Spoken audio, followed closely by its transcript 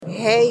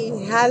Hey,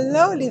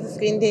 hallo lieve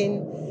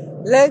vriendin.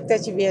 Leuk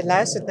dat je weer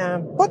luistert naar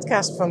een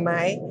podcast van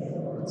mij.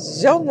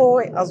 Zo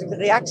mooi als ik de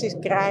reacties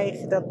krijg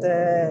dat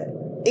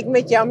ik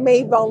met jou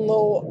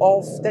meewandel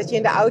of dat je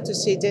in de auto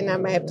zit en naar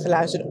me hebt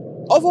geluisterd.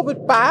 Of op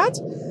het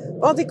paard.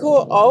 Want ik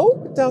hoor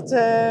ook dat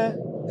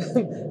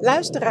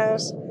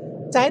luisteraars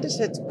tijdens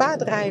het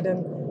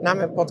paardrijden naar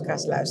mijn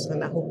podcast luisteren.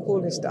 Nou, hoe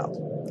cool is dat?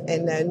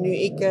 En nu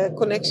ik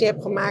connectie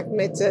heb gemaakt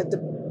met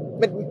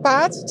mijn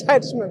paard,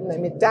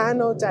 met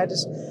Dano,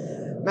 tijdens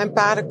mijn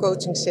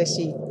paardencoaching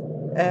sessie.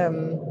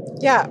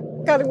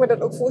 Kan ik me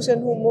dat ook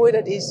voorstellen hoe mooi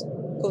dat is.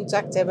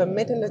 Contact hebben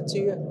met de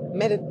natuur,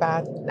 met het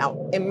paard. Nou,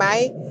 in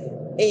mij,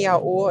 in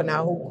jouw oor.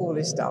 Nou, hoe cool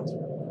is dat?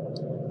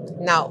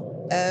 Nou,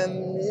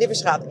 lieve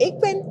schat, ik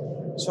ben,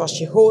 zoals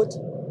je hoort,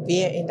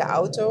 weer in de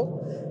auto.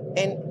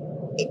 En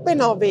ik ben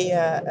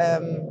alweer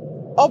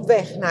op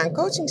weg naar een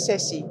coaching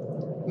sessie.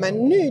 Maar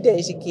nu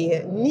deze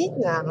keer niet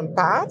naar een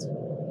paard,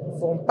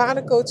 voor een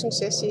paardencoaching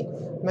sessie.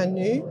 Maar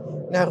nu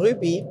naar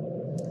Ruby.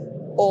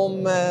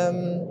 Om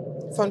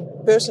van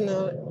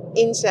Personal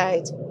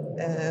Insight,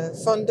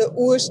 van de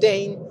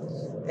Oersteen.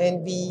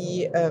 En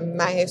wie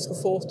mij heeft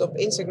gevolgd op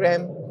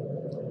Instagram.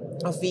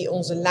 Of wie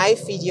onze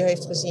live video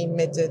heeft gezien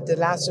met de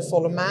laatste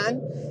volle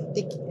maan.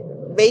 Die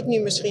weet nu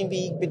misschien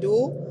wie ik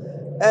bedoel.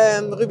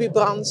 Ruby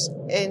Brands.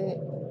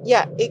 En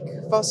ja,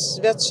 ik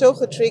werd zo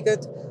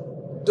getriggerd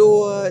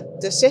door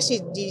de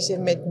sessie die ze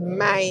met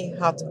mij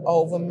had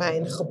over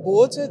mijn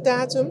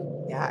geboortedatum.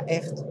 Ja,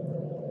 echt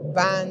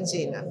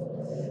waanzinnig.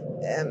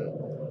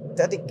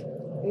 Dat ik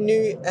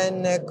nu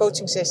een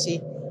coaching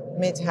sessie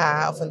met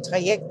haar of een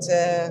traject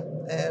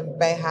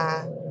bij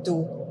haar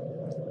doe.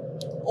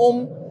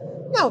 Om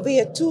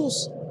weer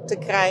tools te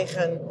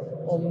krijgen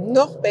om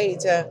nog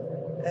beter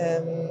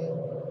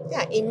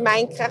in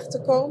mijn kracht te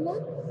komen.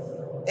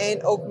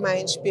 En ook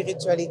mijn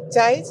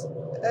spiritualiteit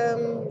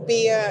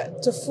weer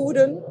te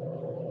voeden.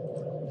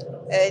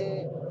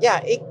 En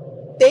ja, ik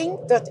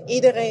denk dat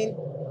iedereen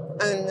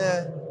een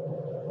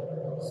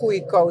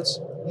goede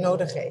coach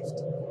nodig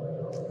heeft.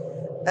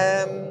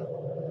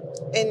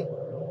 En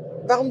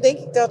waarom denk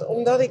ik dat?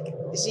 Omdat ik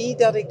zie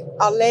dat ik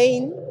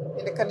alleen,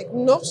 en dan kan ik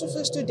nog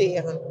zoveel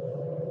studeren,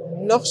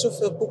 nog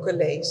zoveel boeken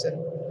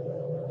lezen.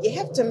 Je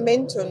hebt een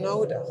mentor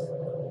nodig.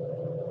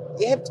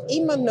 Je hebt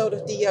iemand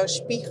nodig die jou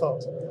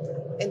spiegelt.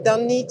 En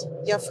dan niet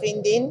jouw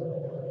vriendin,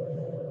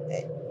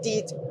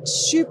 die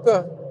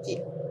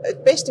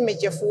het beste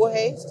met je voor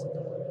heeft.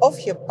 Of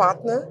je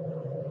partner,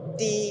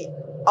 die,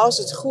 als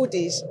het goed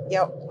is,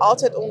 jou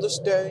altijd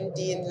ondersteunt.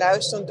 Die een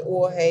luisterend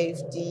oor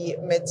heeft. Die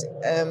met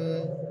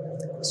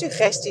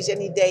suggesties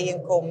en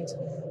ideeën komt.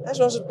 Nou,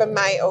 zoals het bij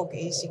mij ook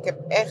is. Ik heb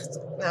echt,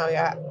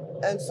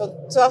 een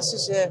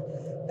fantastische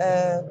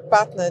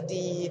partner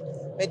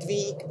met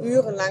wie ik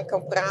urenlang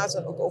kan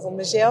praten. Ook over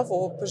mezelf,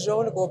 over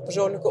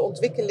persoonlijke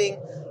ontwikkeling.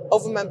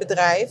 Over mijn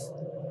bedrijf.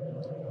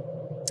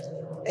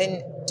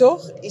 En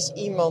toch is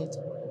iemand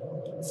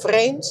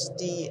vreemds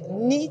die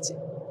niet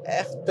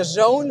echt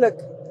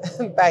persoonlijk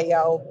bij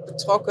jou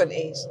betrokken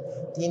is.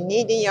 Die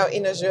niet in jouw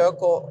inner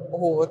circle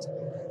hoort.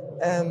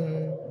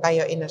 Bij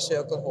jouw inner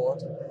circle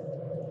hoort.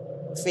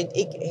 Vind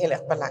ik heel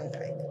erg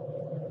belangrijk.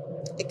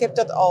 Ik heb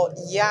dat al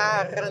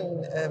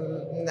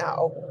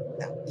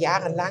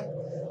jarenlang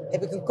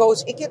heb ik een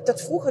coach. Ik heb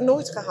dat vroeger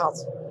nooit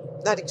gehad.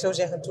 Laat ik zo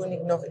zeggen, toen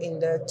ik nog in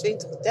de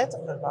 20, 30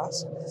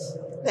 was.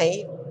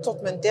 Nee,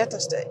 tot mijn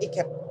 30ste. Ik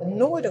heb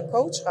nooit een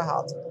coach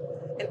gehad.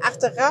 En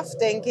achteraf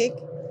denk ik,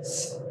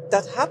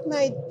 dat had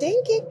mij,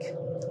 denk ik,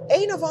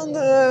 een of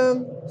andere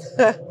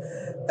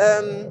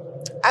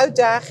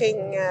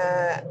uitdaging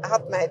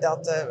had mij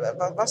dat,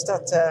 wat was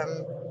dat,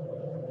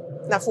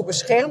 voor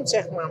beschermd,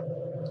 zeg maar.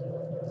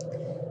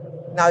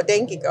 Nou,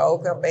 denk ik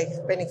ook, daar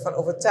ben ik van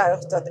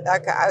overtuigd dat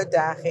elke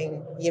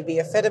uitdaging je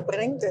weer verder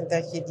brengt en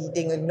dat je die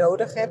dingen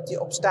nodig hebt,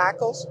 die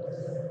obstakels.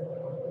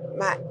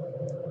 Maar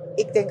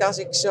ik denk als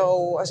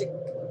ik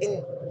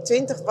in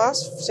 20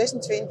 was,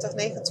 26,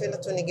 29,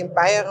 toen ik in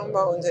Beieren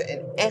woonde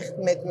en echt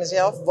met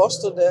mezelf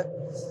worstelde,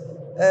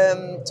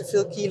 te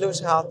veel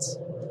kilo's had,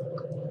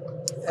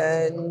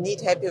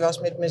 niet happy was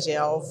met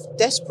mezelf,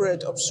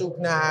 desperate op zoek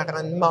naar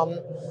een man.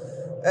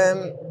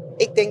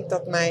 Ik denk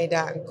dat mij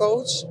daar een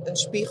coach, een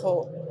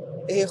spiegel,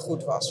 heel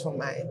goed was voor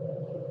mij.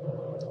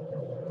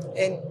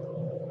 En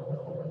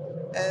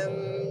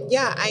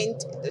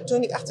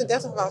toen ik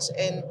 38 was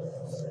en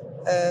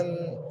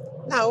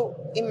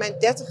in mijn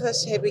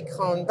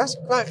 30's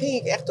ging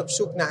ik echt op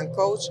zoek naar een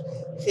coach.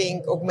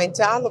 Ging ik ook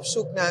mentaal op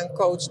zoek naar een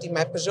coach die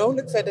mij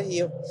persoonlijk verder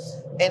hielp.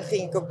 En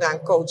ging ik ook naar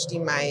een coach die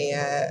mij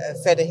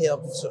verder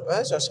hielp.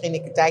 Zoals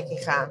Rineke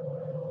Dijkinga,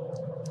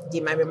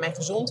 die mij met mijn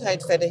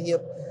gezondheid verder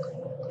hielp.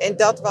 En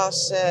dat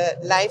was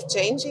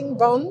life-changing,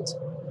 want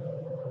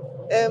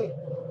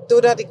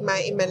doordat ik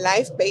mij in mijn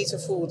lijf beter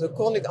voelde,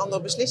 kon ik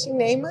andere beslissingen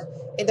nemen.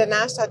 En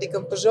daarnaast had ik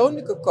een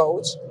persoonlijke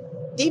coach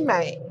die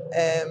mij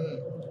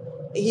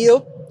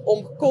hielp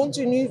om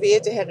continu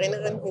weer te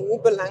herinneren hoe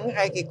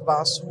belangrijk ik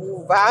was,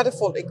 hoe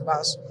waardevol ik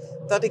was.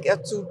 Dat ik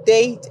ertoe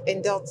deed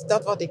en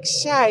dat wat ik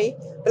zei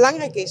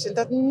belangrijk is. En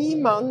dat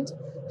niemand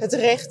het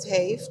recht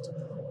heeft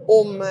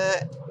om,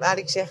 laat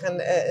ik zeggen,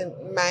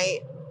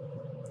 mij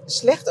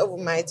slecht over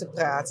mij te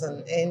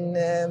praten. En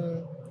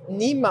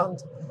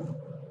niemand,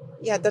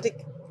 ja, dat ik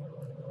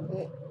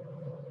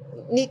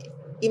niet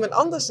iemand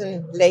anders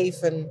een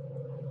leven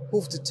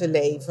hoefde te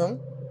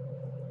leven.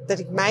 Dat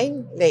ik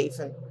mijn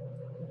leven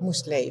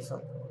moest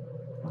leven.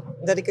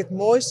 Dat ik het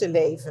mooiste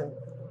leven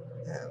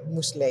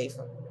moest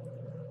leven.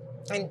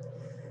 En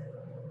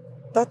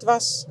dat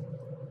was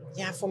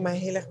voor mij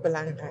heel erg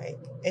belangrijk.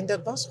 En dat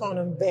was gewoon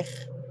een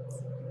weg.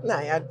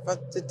 Nou ja,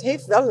 het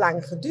heeft wel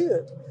lang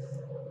geduurd.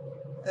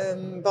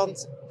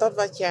 Want dat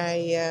wat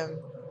jij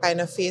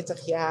bijna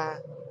 40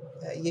 jaar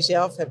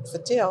jezelf hebt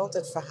verteld,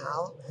 het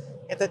verhaal,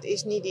 dat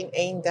is niet in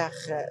 1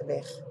 dag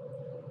weg.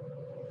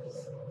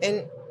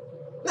 En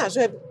zo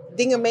heb ik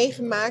dingen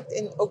meegemaakt.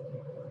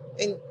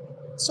 En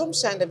soms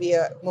zijn er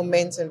weer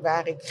momenten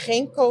waar ik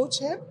geen coach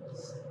heb.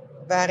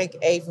 Waar ik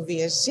even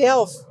weer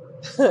zelf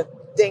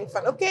denk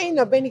van oké,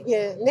 nou ben ik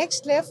weer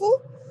next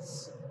level.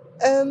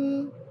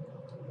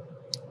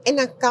 En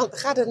dan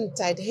gaat het een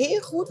tijd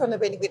heel goed. Want dan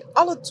ben ik weer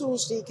alle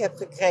tools die ik heb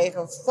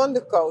gekregen van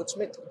de coach.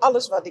 Met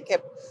alles wat ik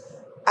heb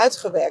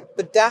uitgewerkt,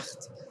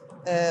 bedacht.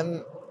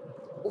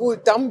 Hoe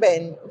ik dan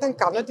ben. Dan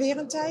kan het weer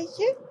een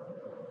tijdje.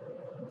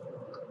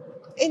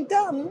 En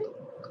dan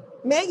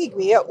merk ik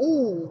weer,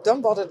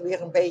 dan wordt het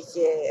weer een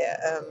beetje,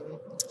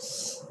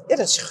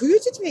 dan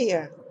schuurt het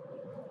weer.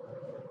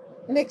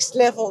 Next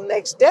level,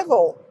 next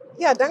devil.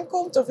 Ja, dan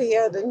komt er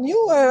weer de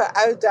nieuwe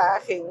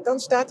uitdaging. Dan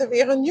staat er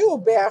weer een nieuwe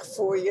berg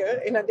voor je.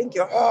 En dan denk je,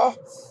 maar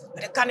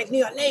dat kan ik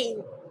niet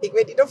alleen. Ik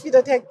weet niet of je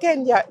dat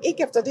herkent. Ja, ik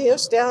heb dat heel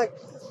sterk.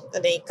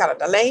 Dan denk ik, kan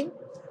het alleen?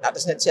 Nou, dat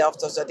is net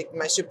hetzelfde als dat ik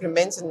mijn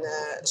supplementen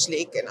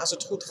slik. En als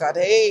het goed gaat,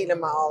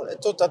 helemaal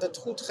totdat het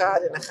goed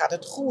gaat. En dan gaat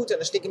het goed. En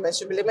dan slik ik mijn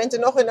supplementen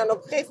nog. En dan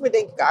op een gegeven moment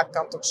denk ik, ik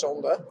kan toch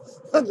zonder.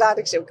 Dan laat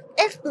ik ze ook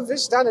echt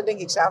bewust staan. Dan denk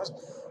ik s'avonds,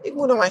 ik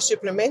moet nog mijn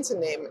supplementen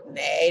nemen.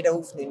 Nee, dat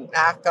hoeft niet.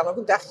 Nou, ik kan ook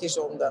een dagje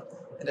zonder.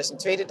 En dat is een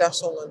tweede dag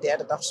zonder, een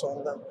derde dag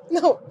zonder.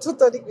 Nou,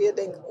 totdat ik weer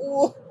denk,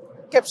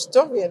 ik heb ze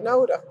toch weer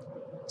nodig.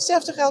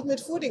 Hetzelfde geldt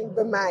met voeding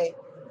bij mij.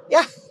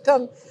 Ja,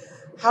 dan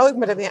hou ik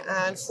me er weer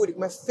aan, voel ik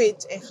me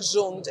fit en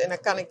gezond. En dan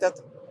kan ik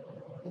dat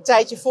een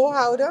tijdje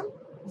volhouden.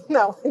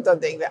 Nou, en dan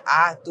denk ik weer,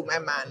 doe mij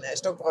maar een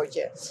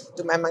stokbroodje.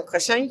 Doe mij maar een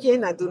croissantje.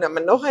 Nou, doe er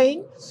maar nog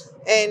één.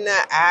 En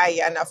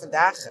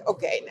vandaag,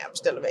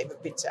 bestellen we even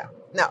pizza.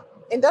 Nou,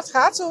 en dat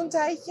gaat zo een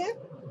tijdje.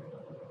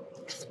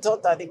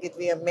 Totdat ik het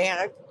weer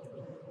merk.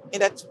 En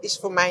dat is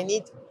voor mij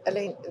niet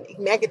alleen, ik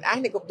merk het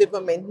eigenlijk op dit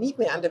moment niet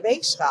meer aan de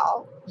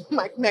weegschaal.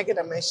 Maar ik merk het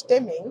aan mijn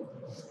stemming.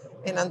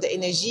 En aan de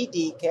energie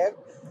die ik heb.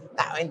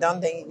 Nou, en dan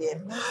denk ik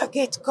weer,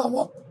 Margit, kom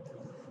op.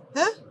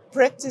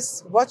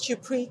 Practice what you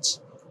preach.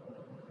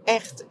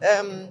 Echt,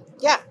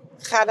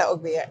 ga daar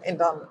ook weer. En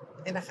dan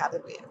gaat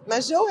het weer.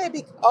 Maar zo heb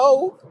ik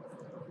ook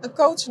een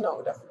coach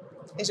nodig.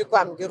 En zo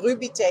kwam ik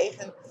Ruby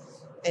tegen.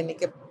 En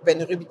ik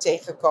ben Ruby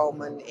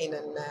tegengekomen in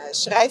een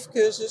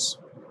schrijfcursus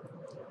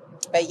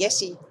bij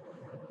Jessie.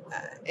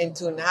 En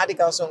toen had ik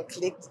al zo'n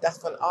klik. Ik dacht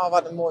van,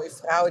 wat een mooie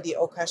vrouw die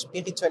ook haar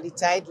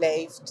spiritualiteit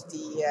leeft.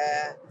 Die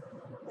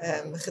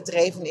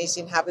gedreven is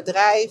in haar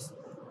bedrijf.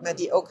 Maar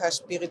die ook haar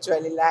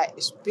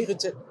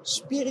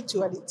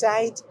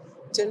spiritualiteit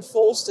ten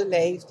volste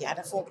leeft. Ja,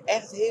 dat vond ik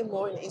echt heel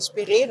mooi en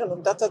inspirerend.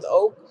 Omdat dat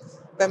ook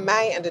bij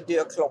mij aan de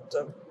deur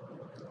klopte.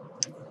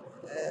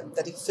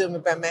 Dat ik veel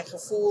meer bij mijn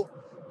gevoel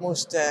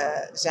moest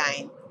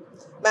zijn.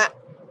 Maar,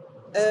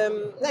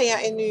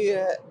 en nu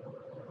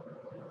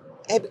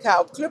heb ik haar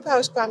op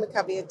Clubhouse, kwam ik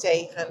haar weer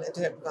tegen. En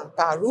toen hebben we een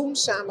paar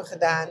rooms samen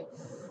gedaan.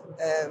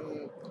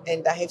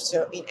 En daar heeft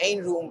ze in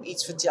 1 room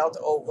iets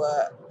verteld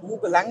over hoe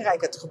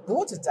belangrijk het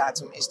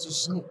geboortedatum is.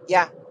 Dus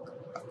ja,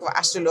 qua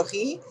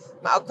astrologie,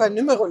 maar ook qua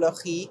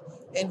numerologie.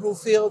 En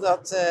hoeveel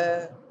dat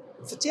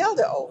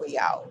vertelde over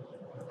jou.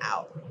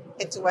 Nou,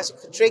 en toen was ik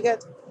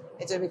getriggerd.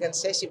 En toen heb ik een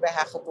sessie bij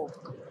haar geboekt.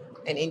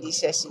 En in die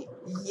sessie,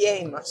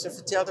 ze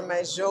vertelde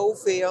mij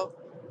zoveel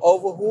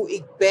over hoe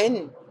ik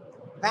ben.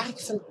 Waar ik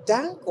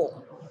vandaan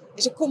kom.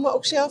 En ze kon me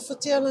ook zelf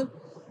vertellen,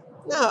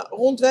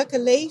 rond welke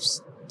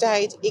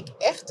leeftijd ik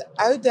echt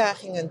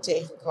uitdagingen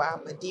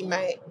tegenkwamen. Die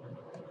mij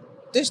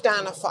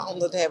dusdanig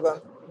veranderd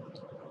hebben.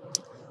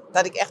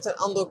 Dat ik echt een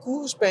andere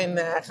koers ben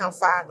gaan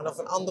varen. Of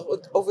een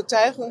andere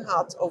overtuiging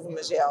had over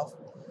mezelf.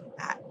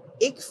 Nou,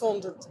 ik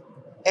vond het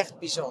echt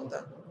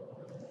bijzonder.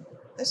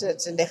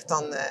 Ze legt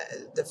dan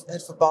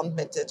het verband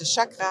met de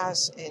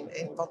chakra's.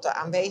 En wat er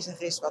aanwezig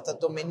is. Wat er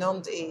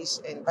dominant is.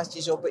 En wat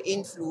je zo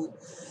beïnvloedt.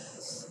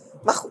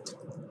 Maar goed,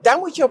 daar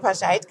moet je op haar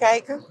site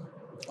kijken.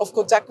 Of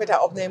contact met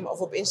haar opnemen.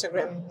 Of op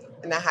Instagram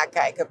naar haar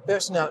kijken.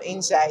 Personal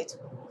Insight.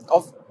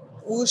 Of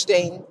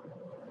Oersteen.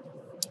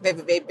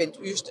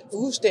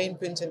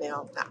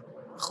 www.oersteen.nl. Nou,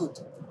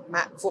 goed.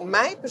 Maar voor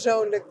mij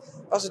persoonlijk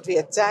was het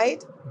weer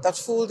tijd. Dat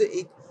voelde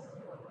ik.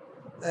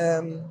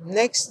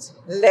 Next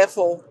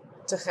level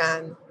te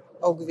gaan.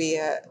 Ook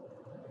weer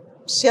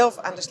zelf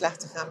aan de slag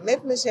te gaan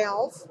met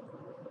mezelf.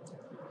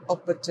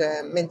 Op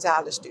het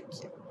mentale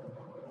stukje.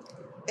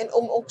 En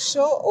om ook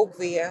zo ook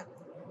weer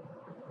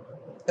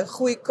een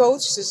goede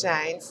coach te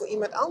zijn voor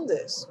iemand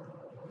anders.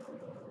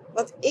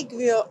 Want ik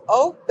wil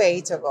ook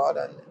beter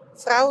worden.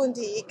 Vrouwen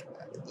die ik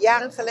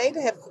jaren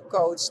geleden heb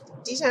gecoacht,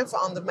 die zijn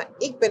veranderd. Maar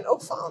ik ben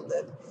ook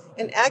veranderd.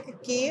 En elke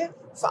keer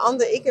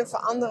verander ik en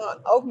veranderen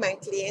ook mijn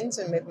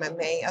cliënten met mij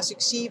mee. Als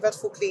ik zie wat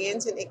voor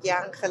cliënten ik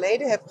jaren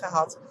geleden heb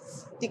gehad.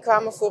 Die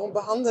kwamen voor een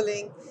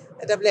behandeling.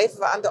 Daar bleven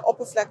we aan de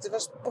oppervlakte. Het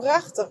was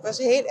prachtig. Het was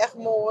heel erg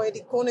mooi.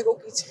 Die kon ik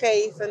ook iets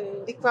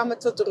geven. Die kwamen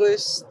tot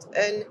rust.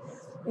 En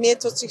meer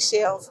tot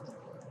zichzelf.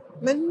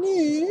 Maar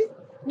nu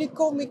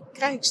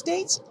krijg ik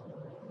steeds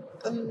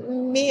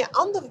meer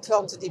andere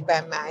klanten die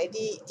bij mij.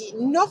 Die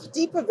nog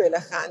dieper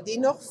willen gaan. Die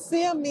nog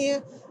veel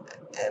meer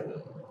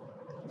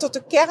tot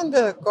de kern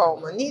willen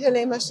komen. Niet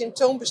alleen maar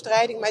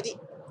symptoombestrijding. Maar die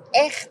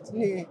echt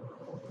nu.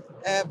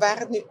 Waar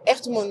het nu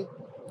echt om een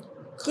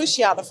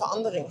cruciale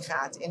verandering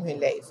gaat in hun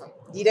leven.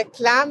 Die er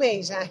klaar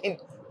mee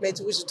zijn met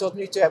hoe ze tot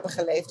nu toe hebben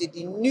geleefd.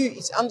 Die nu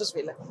iets anders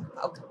willen.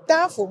 Maar ook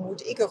daarvoor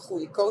moet ik een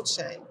goede coach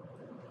zijn.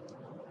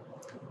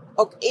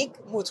 Ook ik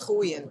moet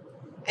groeien.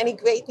 En ik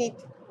weet niet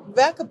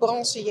welke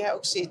branche jij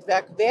ook zit.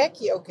 Welk werk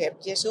je ook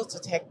hebt. Jij zult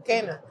het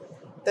herkennen.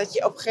 Dat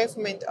je op een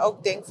gegeven moment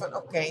ook denkt van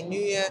oké,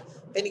 nu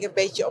ben ik een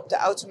beetje op de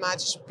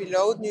automatische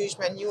piloot. Nu is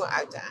mijn nieuwe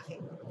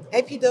uitdaging.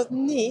 Heb je dat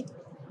niet?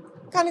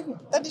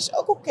 Dat is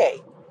ook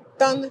oké.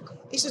 Dan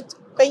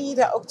ben je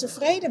daar ook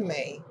tevreden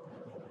mee.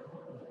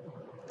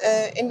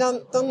 En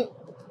dan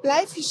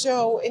blijf je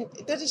zo. En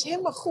dat is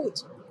helemaal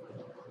goed.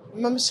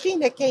 Maar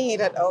misschien herken je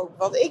dat ook.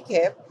 Wat ik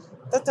heb.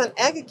 Dat dan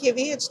elke keer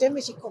weer het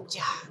stemmetje komt.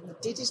 Ja, maar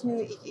dit is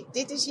nu.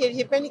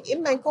 Hier ben ik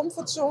in mijn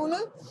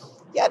comfortzone.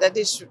 Ja, dat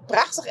is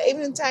prachtig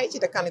even een tijdje.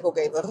 Dan kan ik ook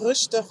even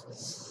rustig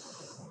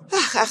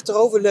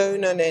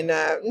achteroverleunen. En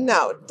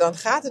dan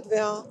gaat het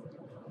wel.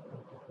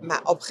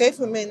 Maar op een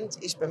gegeven moment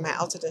is bij mij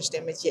altijd een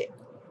stemmetje.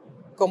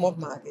 Kom op,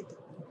 Margit.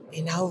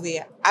 En nou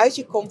weer uit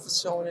je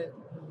comfortzone.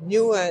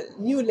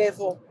 Nieuw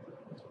level.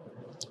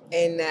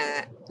 En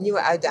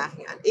nieuwe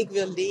uitdagingen aan. Ik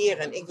wil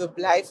leren. Ik wil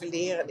blijven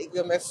leren. Ik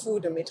wil mij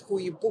voeden met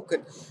goede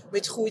boeken.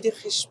 Met goede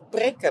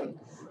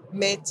gesprekken.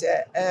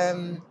 Met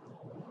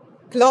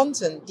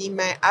klanten die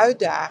mij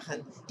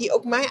uitdagen. Die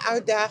ook mij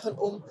uitdagen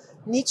om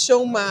niet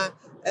zomaar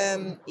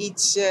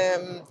iets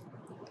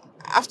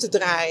af te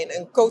draaien.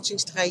 Een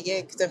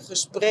coachingstraject. Een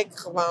gesprek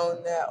gewoon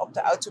op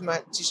de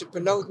automatische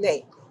piloot.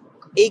 Nee.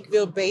 Ik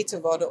wil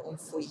beter worden om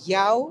voor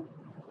jou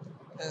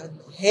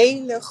een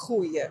hele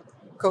goede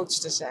coach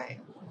te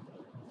zijn.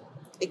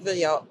 Ik wil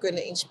jou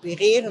kunnen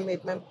inspireren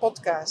met mijn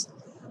podcast.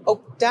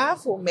 Ook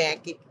daarvoor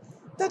merk ik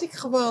dat ik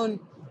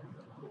gewoon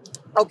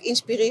ook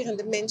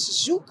inspirerende mensen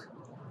zoek.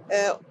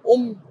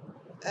 Om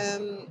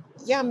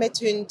met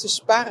hun te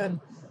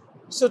sparren.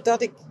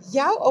 Zodat ik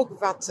jou ook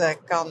wat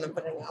kan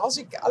brengen. Als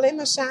ik alleen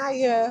maar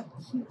saaie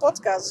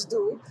podcasts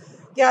doe.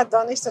 Ja,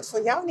 dan is dat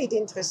voor jou niet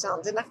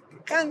interessant. En dan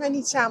gaan wij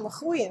niet samen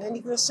groeien. En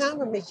ik wil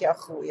samen met jou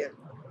groeien.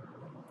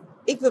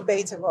 Ik wil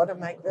beter worden,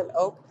 maar ik wil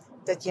ook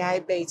dat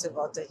jij beter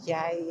wordt. Dat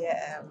jij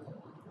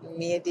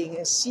meer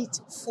dingen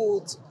ziet,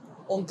 voelt,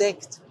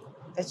 ontdekt.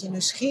 Dat je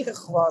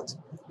nieuwsgierig wordt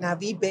naar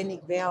wie ben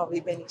ik wel,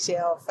 wie ben ik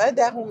zelf. Hè?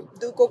 Daarom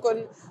doe ik ook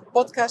een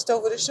podcast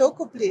over de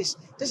Sokobliss.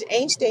 Dat is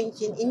één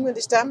steentje en iemand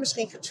is daar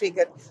misschien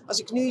getriggerd. Als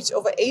ik nu iets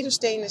over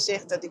edelstenen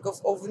zeg,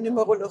 of over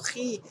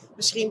numerologie.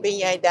 Misschien ben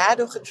jij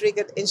daardoor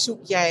getriggerd en zoek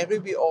jij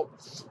Ruby op.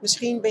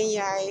 Misschien ben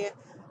jij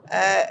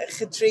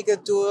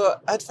getriggerd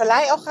door het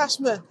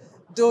valleiorgasme.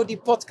 Door die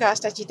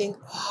podcast dat je denkt,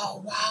 oh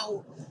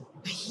wauw,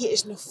 maar hier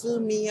is nog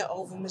veel meer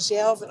over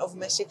mezelf en over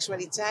mijn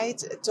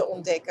seksualiteit te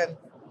ontdekken.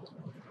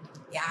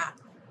 Ja,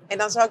 en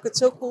dan zou ik het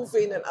zo cool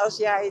vinden als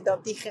jij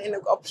diegene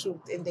ook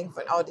opzoekt en denkt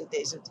van, oh, dit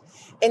is het.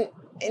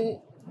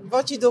 En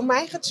word je door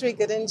mij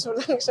getriggerd en zo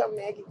langzaam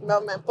merk ik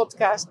wel, mijn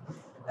podcast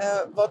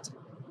wordt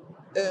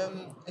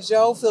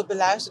zoveel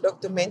beluisterd,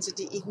 ook door mensen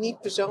die ik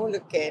niet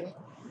persoonlijk ken.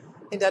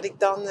 En dat ik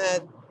dan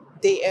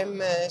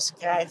DM's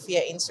krijg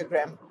via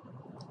Instagram.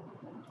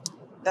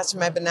 Dat ze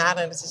mij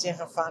benaderen en dat ze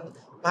zeggen van,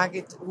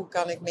 Margit, hoe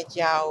kan ik met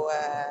jou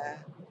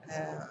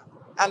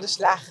aan de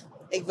slag?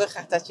 Ik wil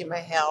graag dat je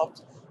mij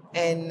helpt.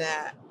 En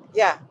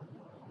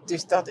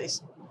dus dat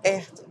is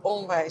echt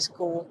onwijs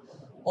cool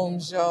om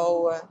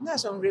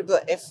zo'n ripple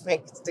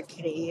effect te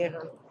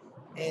creëren.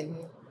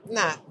 En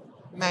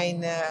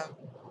mijn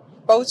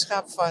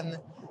boodschap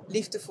van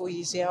liefde voor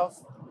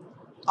jezelf,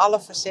 alle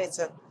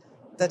facetten,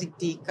 dat ik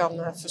die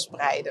kan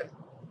verspreiden.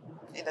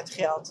 En dat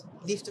geldt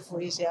liefde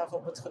voor jezelf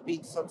op het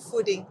gebied van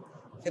voeding,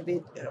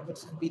 op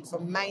het gebied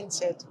van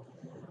mindset,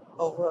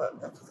 op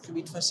het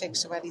gebied van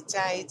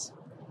seksualiteit.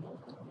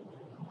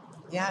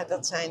 Ja,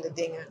 dat zijn de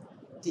dingen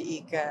die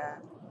ik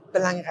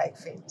belangrijk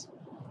vind.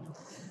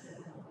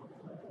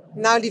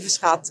 Nou, lieve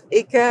schat,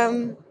 ik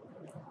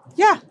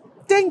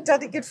denk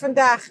dat ik het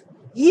vandaag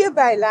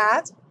hierbij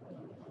laat.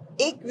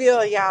 Ik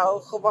wil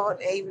jou gewoon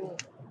even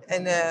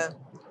een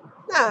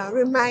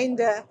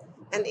reminder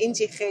en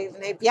inzicht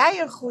geven. Heb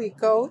jij een goede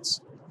coach?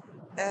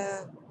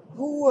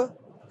 Hoe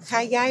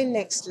ga jij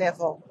next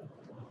level?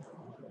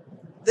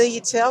 Wil je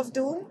het zelf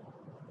doen?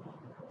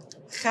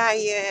 Ga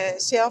je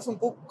zelf een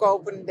boek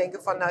kopen en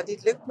denken van, nou,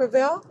 dit lukt me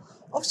wel?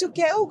 Of zoek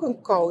jij ook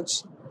een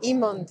coach?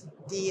 Iemand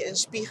die een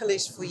spiegel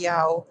is voor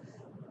jou.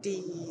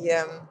 die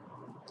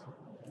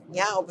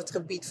op het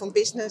gebied van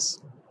business.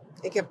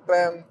 Ik heb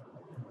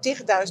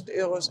 10.000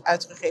 euro's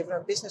uitgegeven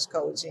aan business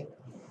coaching.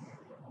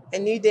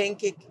 En nu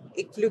denk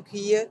ik pluk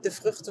hier de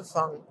vruchten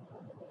van.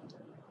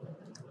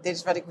 Dit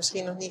is wat ik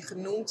misschien nog niet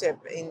genoemd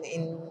heb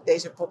in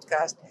deze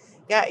podcast.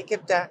 Ja, ik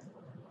heb daar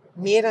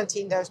meer dan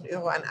 10.000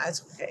 euro aan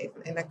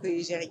uitgegeven. En dan kun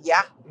je zeggen,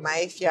 ja, maar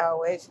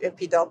heb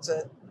je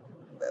dat,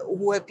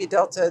 hoe heb je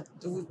dat,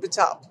 hoe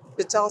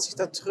betaalt zich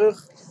dat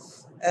terug?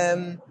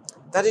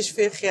 Dat is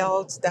veel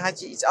geld. Daar had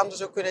je iets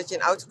anders ook kunnen, dat je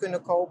een auto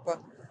kunnen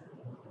kopen.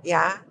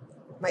 Ja,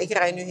 maar ik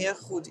rij nu heel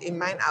goed in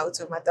mijn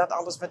auto. Maar dat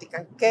alles wat ik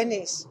aan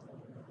kennis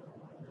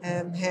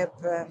heb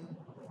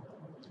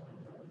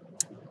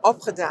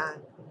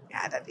opgedaan,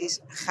 ja, dat is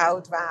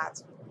goud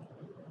waard.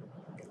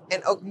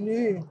 En ook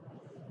nu,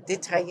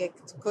 dit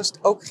traject kost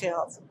ook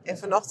geld. En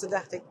vanochtend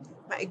dacht ik,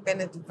 maar ik ben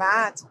het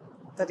waard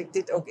dat ik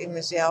dit ook in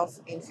mezelf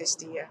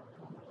investeer.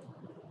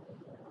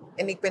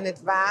 En ik ben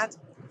het waard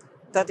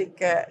dat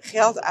ik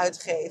geld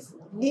uitgeef.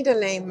 Niet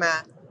alleen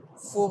maar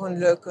voor een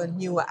leuke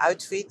nieuwe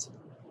outfit.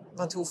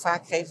 Want hoe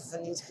vaak geven we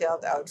niet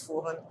geld uit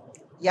voor een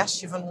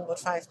jasje van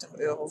 150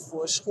 euro.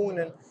 Voor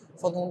schoenen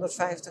van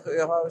 150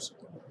 euro's.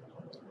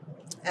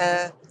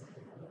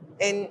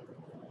 En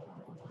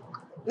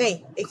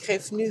nee, ik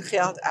geef nu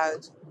geld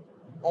uit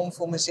om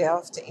voor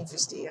mezelf te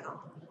investeren.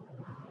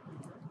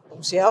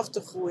 Om zelf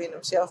te groeien,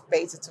 om zelf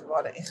beter te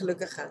worden en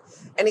gelukkiger.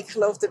 En ik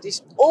geloof dat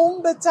is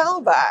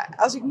onbetaalbaar.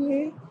 Als ik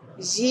nu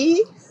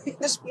zie in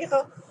de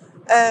spiegel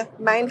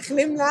mijn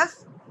glimlach,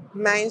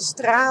 mijn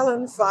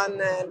stralen van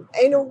de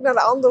ene hoek naar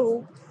de andere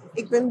hoek.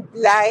 Ik ben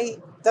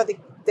blij dat ik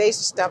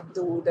deze stap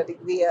doe. Dat ik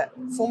weer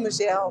voor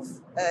mezelf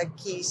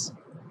kies.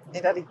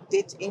 En dat ik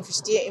dit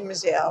investeer in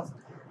mezelf.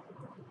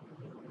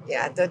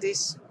 Ja, dat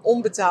is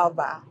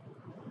onbetaalbaar.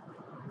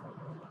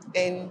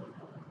 En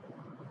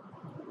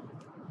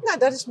nou,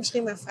 dat is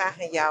misschien mijn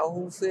vraag aan jou.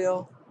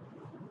 Hoeveel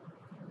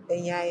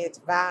ben jij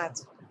het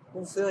waard?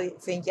 Hoeveel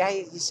vind jij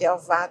het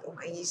jezelf waard om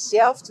aan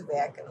jezelf te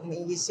werken? Om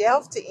in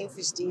jezelf te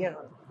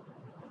investeren?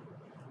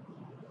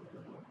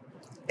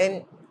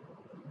 En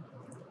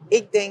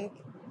ik denk,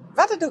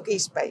 wat het ook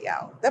is bij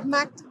jou. Dat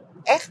maakt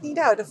echt niet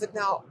uit of het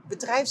nou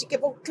bedrijfs... Ik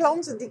heb ook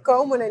klanten die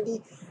komen en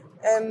die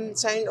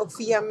zijn ook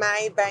via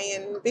mij bij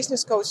een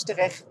business coach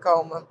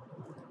terechtgekomen.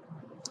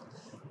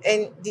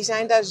 En die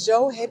zijn daar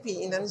zo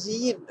happy. En dan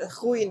zie je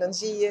groeien. Dan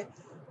zie je...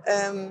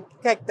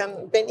 kijk,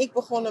 dan ben ik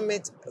begonnen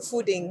met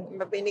voeding.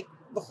 Maar ben ik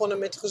begonnen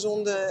met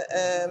gezonde...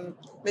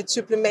 met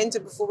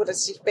supplementen bijvoorbeeld. Dat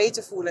ze zich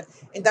beter voelen.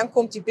 En dan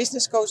komt die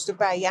business coach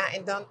erbij. Ja,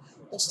 en dan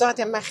ontstaat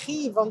er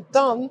magie. Want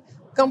dan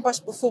kan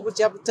pas bijvoorbeeld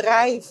jouw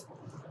bedrijf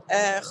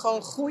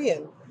gewoon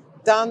groeien.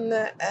 Dan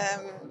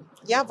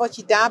word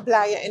je daar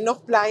blijer en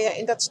nog blijer.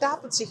 En dat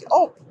stapelt zich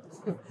op.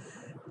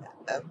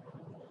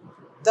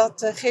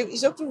 Dat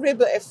is ook een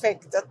ripple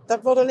effect.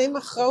 Dat wordt alleen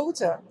maar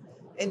groter.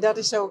 En dat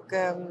is ook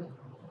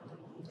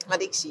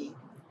wat ik zie.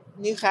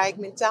 Nu ga ik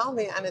mentaal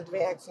weer aan het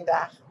werk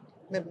vandaag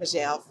met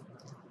mezelf.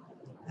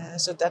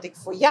 Zodat ik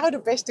voor jou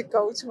de beste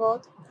coach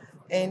word.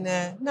 En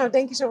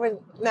denk eens over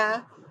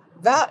na.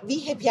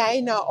 Wie heb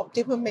jij nou op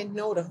dit moment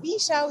nodig? Wie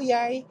zou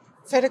jij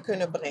verder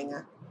kunnen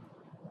brengen?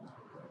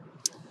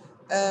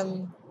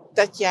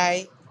 Dat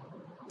jij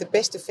de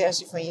beste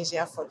versie van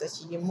jezelf wordt.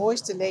 Dat je je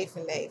mooiste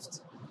leven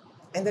leeft.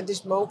 En dat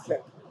is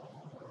mogelijk.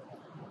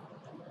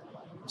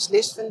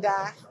 Beslis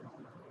vandaag.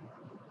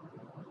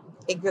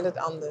 Ik wil het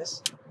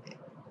anders.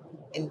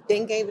 En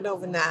denk even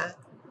over na.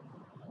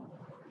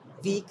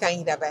 Wie kan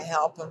je daarbij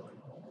helpen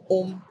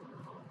om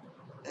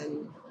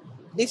een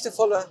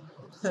liefdevolle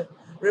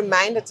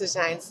reminder te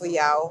zijn voor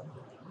jou.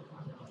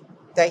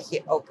 Dat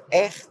je ook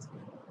echt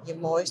je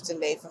mooiste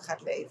leven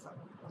gaat leven.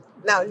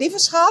 Nou, lieve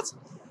schat.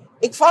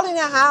 Ik val in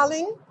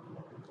herhaling.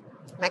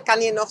 Maar ik kan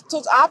hier nog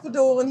tot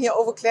Apeldoorn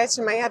hierover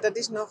kletsen. Maar ja, dat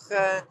is nog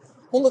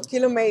 100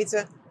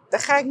 kilometer.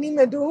 Dat ga ik niet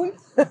meer doen.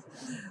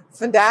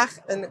 Vandaag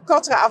een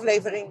kortere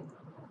aflevering.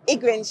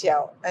 Ik wens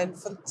jou een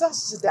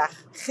fantastische dag.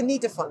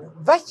 Geniet ervan.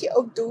 Wat je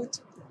ook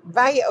doet.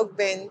 Waar je ook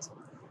bent.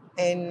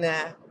 En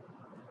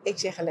ik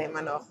zeg alleen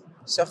maar nog.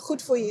 Zorg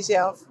goed voor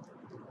jezelf.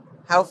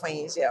 Hou van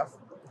jezelf.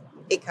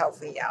 Ik hou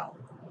van jou.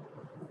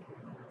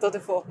 Tot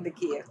de volgende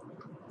keer.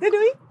 Doei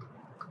doei.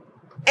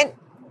 En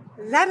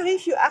laat een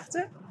review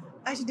achter.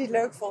 Als je dit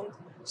leuk vond.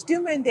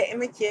 Stuur me een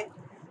DM'tje.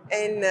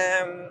 En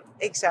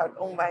ik zou het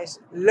onwijs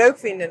leuk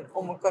vinden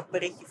om een kort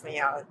berichtje van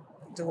jou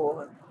te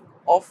horen.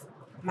 Of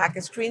maak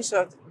een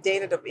screenshot.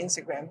 Deel het op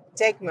Instagram.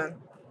 Tag me.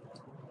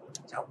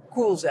 Zou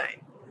cool zijn.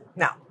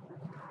 Nou,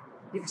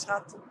 lieve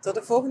schat. Tot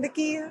de volgende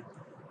keer.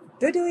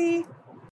 Doei doei.